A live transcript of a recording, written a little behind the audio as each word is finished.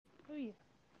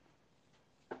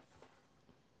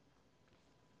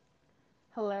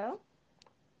Hello?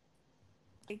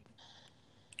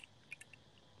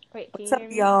 Wait, can What's you up, hear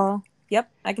me? y'all?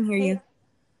 Yep, I can hear Hey, you.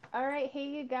 all right, hey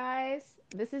you guys.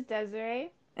 This is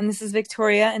Desiree. And this is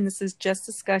Victoria, and this is Just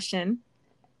Discussion.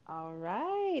 All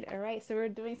right. So we're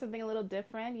doing something a little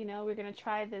different. We're gonna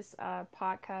try this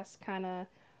podcast kind of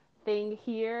thing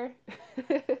here.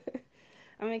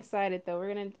 I'm excited though.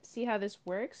 We're gonna see how this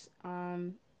works.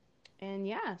 And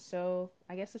yeah, so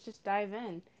I guess let's just dive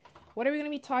in. What are we gonna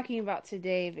be talking about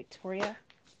today, Victoria?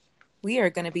 We are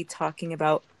going to be talking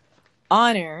about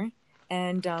honor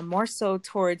and more so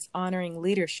towards honoring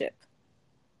leadership.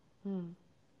 Hmm.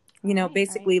 You know, All right.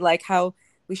 basically like how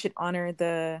we should honor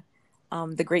the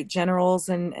great generals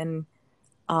and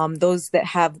those that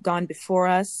have gone before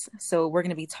us. So we're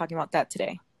going to be talking about that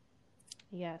today.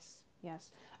 Yes, yes.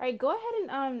 All right, go ahead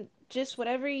and just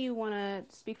whatever you want to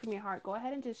speak from your heart. Go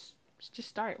ahead and just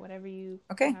start whatever you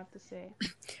Okay. have to say.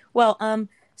 Well,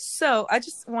 so I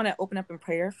just want to open up in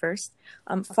prayer first.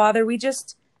 Okay. Father, we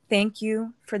just thank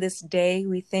you for this day.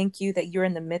 We thank you that you're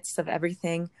in the midst of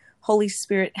everything. Holy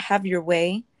Spirit, have your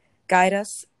way, guide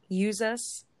us, use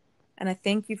us, and I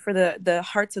thank you for the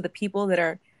hearts of the people that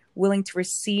are willing to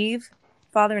receive,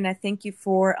 Father. And I thank you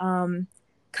for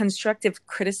constructive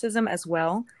criticism as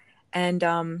well. And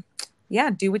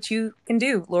yeah, do what you can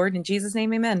do, Lord. In Jesus'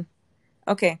 name, Amen.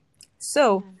 Okay,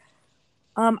 so. Amen.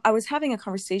 I was having a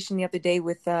conversation the other day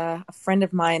with a friend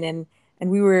of mine, and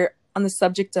we were on the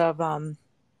subject of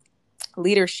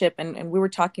leadership, and we were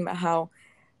talking about how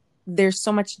there's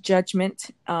so much judgment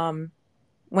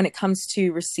when it comes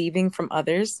to receiving from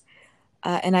others,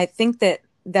 and I think that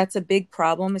that's a big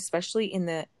problem, especially in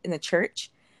the church,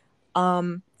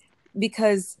 um,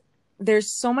 because there's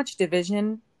so much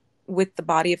division with the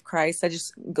body of Christ. I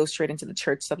just go straight into the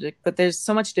church subject, but there's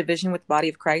so much division with the body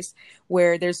of Christ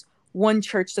where there's one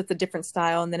church that's a different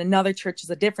style and then another church is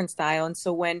a different style. And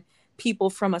so when people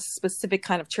from a specific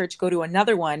kind of church go to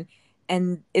another one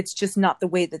and it's just not the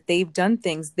way that they've done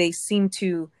things, they seem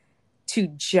to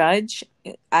judge,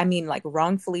 I mean, like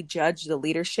wrongfully judge the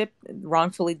leadership,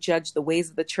 wrongfully judge the ways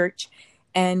of the church.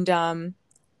 And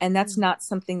that's Mm. not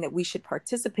something that we should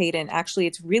participate in. Actually,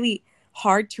 it's really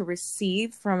hard to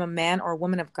receive from a man or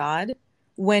woman of God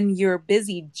when you're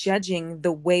busy judging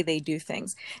the way they do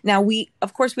things. Now,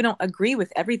 of course, we don't agree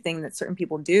with everything that certain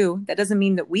people do. That doesn't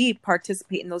mean that we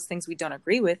participate in those things we don't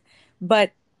agree with.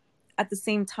 But at the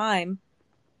same time,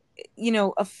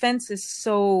 offense is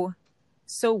so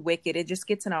wicked. It just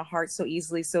gets in our hearts so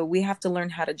easily. So we have to learn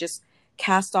how to just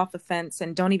cast off offense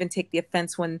and don't even take the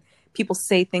offense when people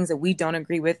say things that we don't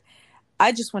agree with.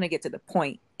 I just want to get to the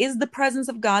point. Is the presence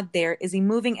of God there? Is he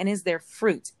moving, and is there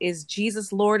fruit? Is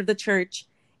Jesus Lord of the church?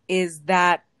 Is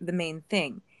that the main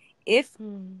thing? If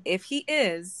Hmm. if he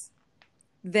is,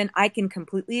 then I can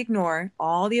completely ignore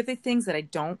all the other things that I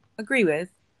don't agree with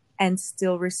and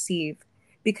still receive.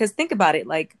 Because think about it,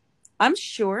 like I'm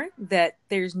sure that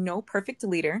there's no perfect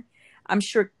leader. I'm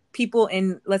sure people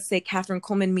in, let's say, Catherine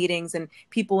Coleman meetings and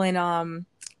people in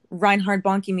Reinhard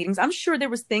Bonnke meetings, I'm sure there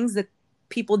was things that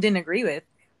people didn't agree with,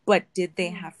 but did they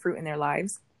Hmm. have fruit in their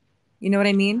lives? You know what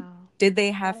I mean? Wow. Did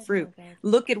they That have is fruit? so good.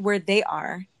 Look at where they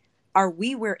are. Are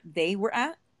we where they were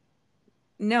at?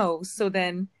 No. So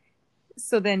then,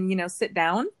 sit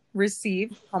down,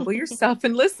 receive, humble yourself,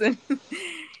 and listen.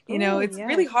 Oh, It's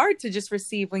really yes. hard to just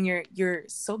receive when you're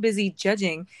so busy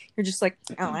judging. You're just like,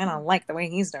 oh, I don't like the way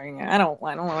he's doing it. I don't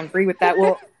agree with that.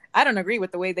 Well, I don't agree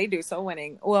with the way they do soul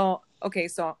winning. Well, okay,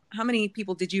 so how many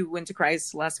people did you win to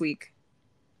Christ last week?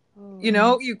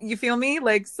 Oh, You feel me?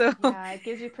 Like, so yeah, it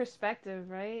gives you perspective,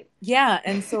 right? yeah,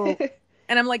 and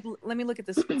I'm like, let me look at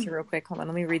the scripture real quick. Hold on,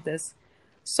 let me read this.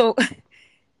 So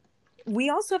we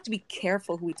also have to be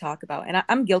careful who we talk about. And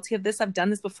I'm guilty of this. I've done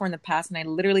this before in the past, and I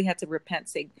literally had to repent,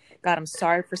 say, God, I'm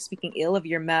sorry for speaking ill of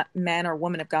your man or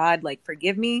woman of God. Like,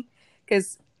 forgive me.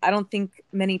 Because I don't think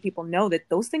many people know that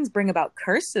those things bring about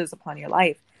curses upon your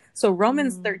life. So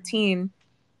Romans Mm.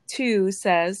 13:2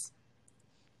 says,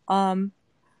 um,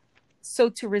 so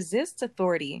to resist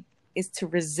authority is to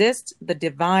resist the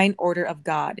divine order of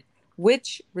God,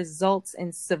 which results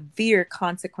in severe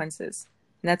consequences.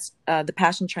 And that's the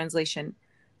Passion Translation.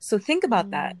 So think about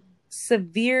that. Mm.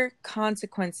 Severe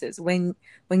consequences when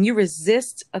you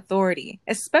resist authority,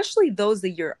 especially those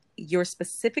that you're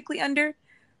specifically under.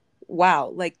 Wow,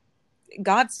 like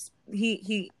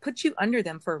he put you under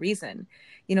them for a reason.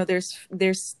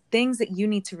 There's things that you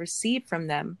need to receive from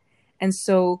them. And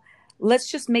so let's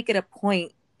just make it a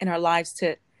point in our lives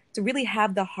to really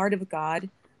have the heart of God.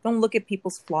 Don't look at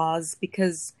people's flaws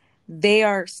because they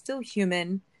are still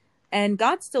human and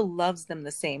God still loves them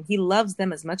the same. He loves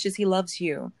them as much as he loves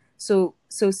you. So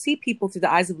see people through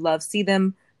the eyes of love, see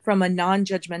them from a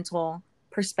non-judgmental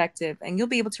perspective, and you'll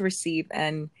be able to receive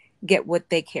and get what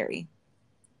they carry.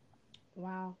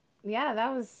 Wow. Yeah,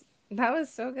 that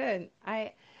was so good.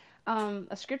 I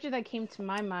A scripture that came to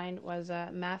my mind was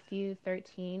Matthew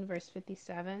 13 verse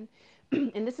 57.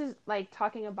 And this is like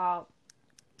talking about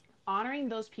honoring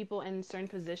those people in certain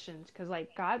positions, because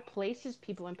like God places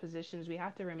people in positions. We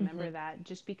have to Mm-hmm. remember that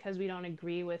just because we don't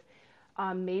agree with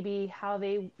maybe how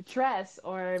they dress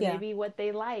or Yeah. maybe what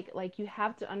they like you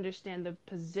have to understand the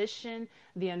position,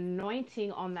 the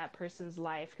anointing on that person's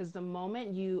life, because the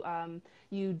moment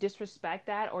you disrespect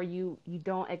that, or you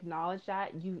don't acknowledge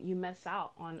that, you miss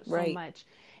out on so Right. much.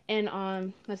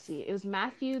 And let's see, it was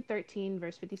Matthew 13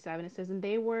 verse 57. It says, and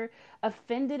they were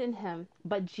offended in him,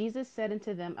 but Jesus said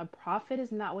unto them, a prophet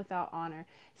is not without honor,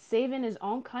 save in his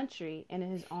own country and in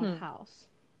his own Hmm. house.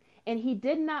 And he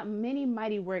did not many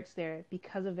mighty works there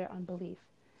because of their unbelief.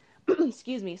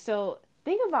 Excuse me. So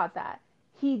think about that.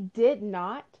 He did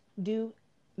not do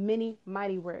many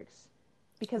mighty works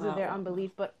because of Wow. their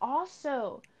unbelief, but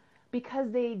also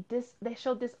because they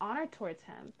showed dishonor towards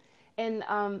him. And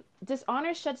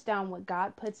dishonor shuts down what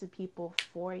God puts in people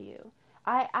for you.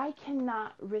 I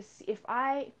cannot receive, if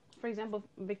I, for example,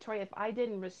 Victoria, if I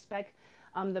didn't respect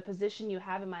the position you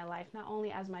have in my life, not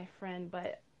only as my friend,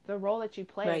 but the role that you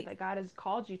play, Right. that God has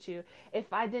called you to,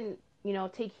 if I didn't,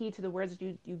 take heed to the words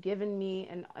that you've given me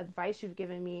and advice you've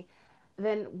given me,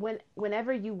 then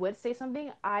whenever you would say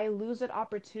something, I lose an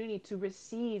opportunity to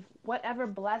receive whatever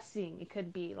blessing it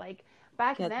could be. Like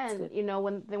back Yeah, that's then, good.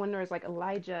 when there was like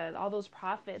Elijah, all those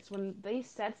prophets, when they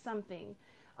said something,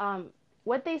 um,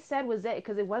 what they said was it,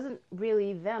 because it wasn't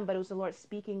really them, but it was the Lord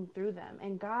speaking through them.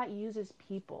 And God uses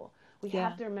people. We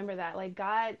have Yeah. to remember that. Like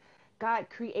God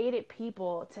created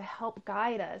people to help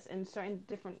guide us in certain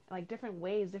different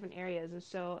ways, different areas. And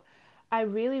so I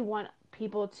really want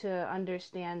people to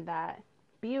understand that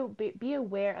be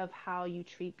aware of how you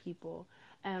treat people,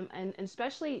 and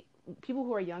especially people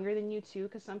who are younger than you too,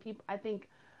 because some people, I think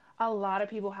a lot of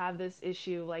people have this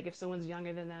issue, like if someone's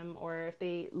younger than them, or if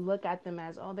they look at them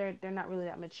as, oh, they're not really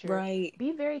that mature. Right.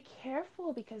 Be very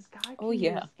careful, because God Oh can use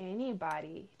yeah.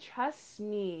 anybody. Trust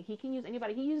me, he can use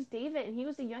anybody. He used David, and he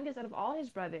was the youngest out of all his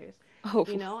brothers, Oh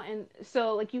and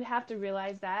so like you have to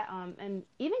realize that. And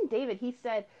even David, he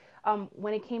said,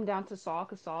 when it came down to Saul,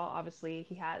 because Saul obviously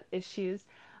he had issues,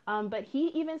 but he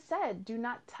even said, do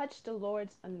not touch the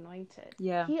Lord's anointed.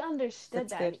 yeah. He understood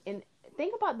That's that. good. And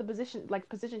think about the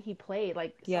position he played.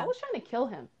 Like Saul Yeah. was trying to kill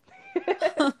him.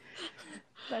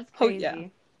 That's Oh yeah.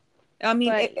 crazy. I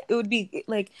mean, But it would be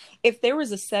like if there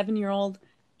was a 7-year-old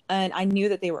and I knew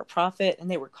that they were a prophet and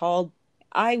they were called,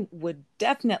 I would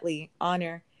definitely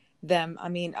honor them. I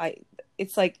mean,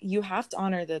 it's like you have to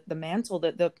honor the mantle,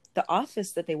 the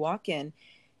office that they walk in.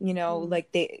 mm,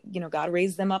 Like God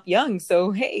raised them up young,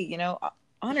 so hey,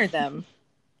 honor them.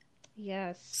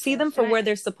 yes, See them yes, for and where I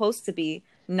they're supposed to be,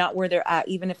 not where they're at,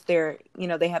 even if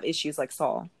they have issues like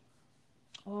Saul.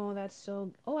 Oh, that's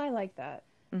so. Oh, I like that.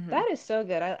 Hmm. That is so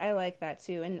good. I like that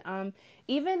too. And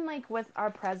even like with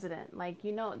our president, like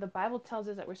the Bible tells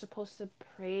us that we're supposed to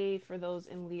pray for those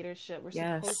in leadership. We're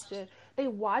supposed Yes. to. They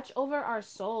watch over our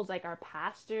souls, like our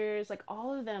pastors, like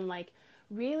all of them. Like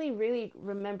really, really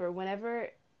remember. Whenever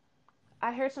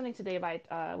I heard something today by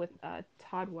with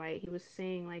Todd White, he was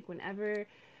saying like whenever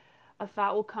a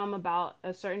thought will come about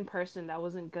a certain person that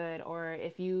wasn't good, or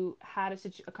if you had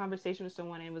a conversation with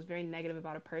someone and it was very negative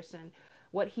about a person,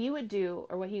 what he would do,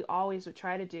 or what he always would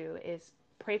try to do, is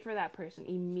pray for that person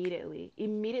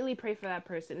immediately pray for that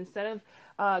person, instead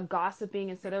of gossiping,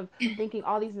 instead of thinking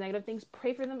all these negative things.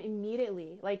 Pray for them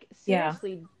immediately, like Yeah.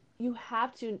 seriously. You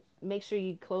have to make sure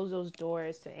you close those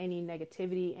doors to any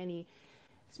negativity, any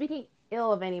speaking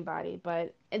ill of anybody.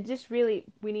 But it just really,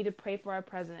 we need to pray for our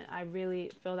president. I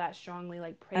really feel that strongly.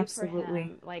 Like pray for Absolutely.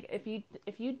 him. Like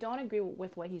if you don't agree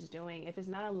with what he's doing, if it's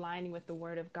not aligning with the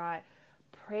word of God,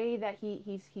 pray that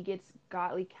he gets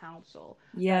godly counsel,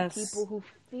 that Yes. people who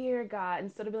fear God,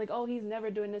 instead of being like, oh, he's never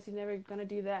doing this, he's never gonna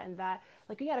do that and that,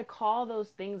 like we gotta call those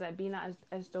things that be not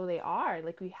as though they are.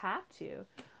 Like we have to.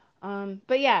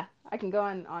 But yeah, I can go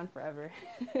on forever.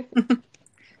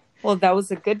 Well, that was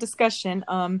a good discussion.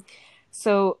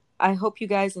 So I hope you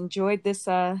guys enjoyed this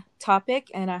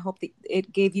topic, and I hope that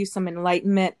it gave you some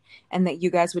enlightenment, and that you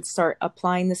guys would start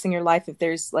applying this in your life if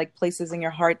there's like places in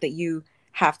your heart that you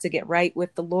have to get right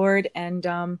with the Lord. And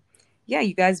yeah,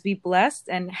 you guys be blessed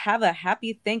and have a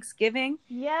happy Thanksgiving.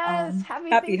 Yes, happy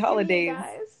Happy Thanksgiving, you holidays.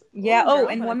 guys. Yeah. Oh, Oh, girl,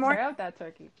 I'm and gonna one more. tear out that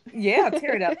turkey. Yeah,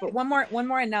 tear it up. But one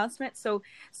more announcement. So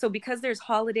because there's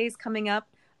holidays coming up,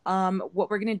 what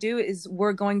we're gonna do is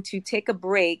we're going to take a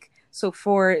break So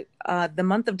for the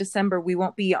month of December, we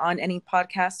won't be on any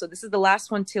podcast. So this is the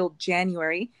last one till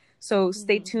January. So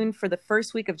stay Mm-hmm. tuned for the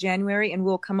first week of January, and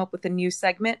we'll come up with a new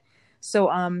segment. So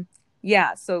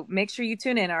yeah, so make sure you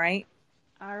tune in. All right.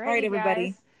 All right, Alrighty, everybody.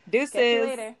 guys. Catch you Deuces.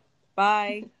 later.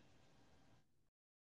 Bye.